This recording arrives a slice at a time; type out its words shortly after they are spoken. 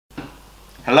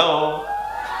Hello.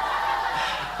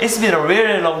 It's been a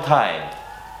really long time.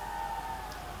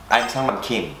 I'm Songnam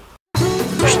Kim.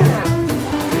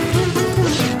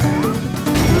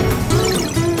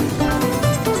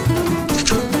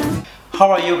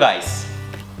 How are you guys?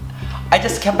 I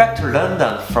just came back to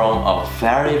London from a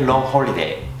very long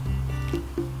holiday.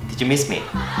 Did you miss me?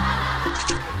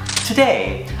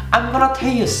 Today, I'm gonna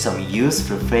tell you some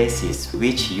useful phrases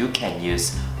which you can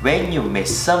use when you meet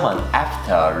someone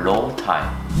after a long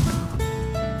time.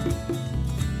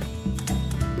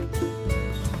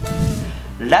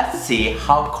 Let's see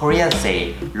how Koreans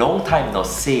say long time no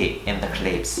see in the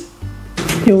clips.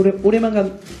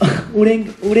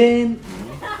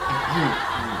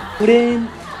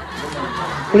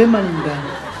 오랜만입니다.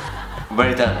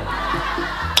 Well done.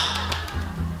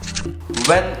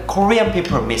 When Korean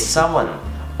people meet someone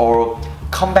or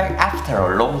come back after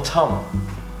a long time,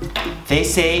 they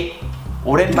say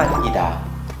오랜만이다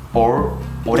or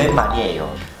오랜만이에요.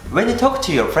 When you talk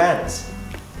to your friends,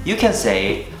 you can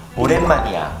say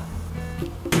오랜만이야.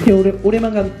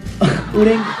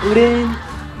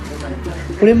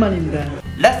 오랜만입니다.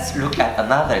 Let's look at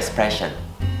another expression.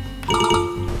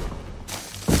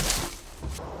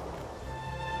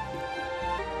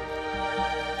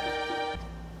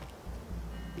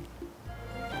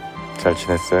 잘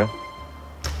지냈어요?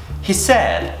 He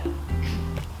said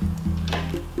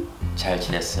잘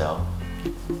지냈어요.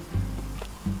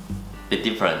 Bit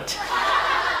different.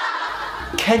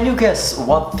 Can you guess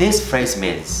what this phrase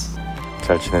means?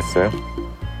 잘 지냈어요?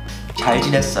 잘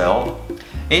지냈어요.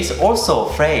 It's also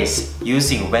a phrase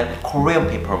using when Korean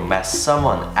people met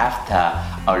someone after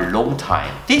a long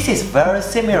time. This is very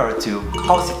similar to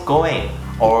how's it going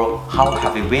or how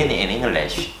have you been in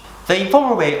English. The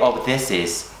informal way of this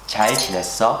is 잘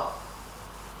지냈어?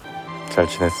 잘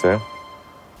지냈어요?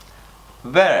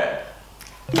 Well,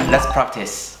 let's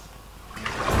practice.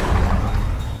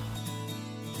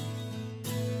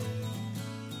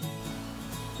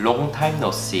 Long time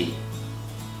no see.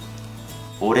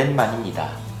 오랜만입니다.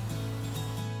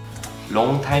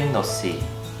 Long time no see.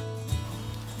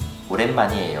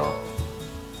 오랜만이에요.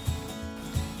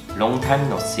 Long time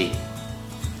no see.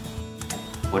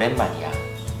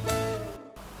 오랜만이야.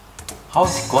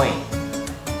 How's it going?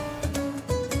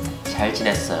 잘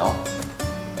지냈어요?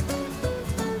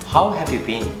 How have you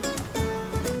been?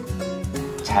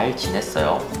 잘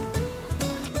지냈어요?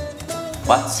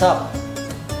 What's up?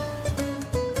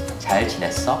 잘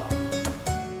지냈어?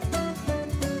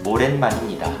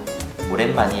 오랜만입니다.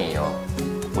 오랜만이에요.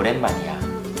 오랜만이야.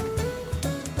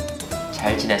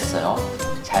 잘 지냈어요?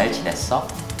 잘 지냈어?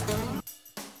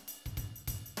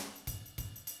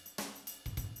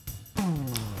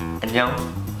 안녕.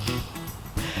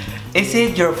 Is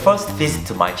it your first visit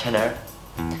to my channel?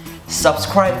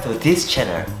 Subscribe to this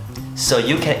channel so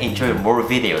you can enjoy more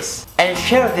videos. And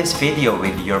share this video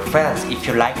with your friends if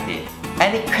you liked it.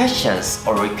 Any questions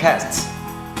or requests?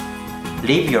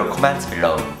 Leave your comments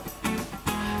below.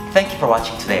 Thank you for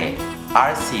watching today.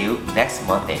 I'll see you next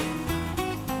Monday.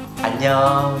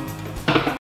 안녕.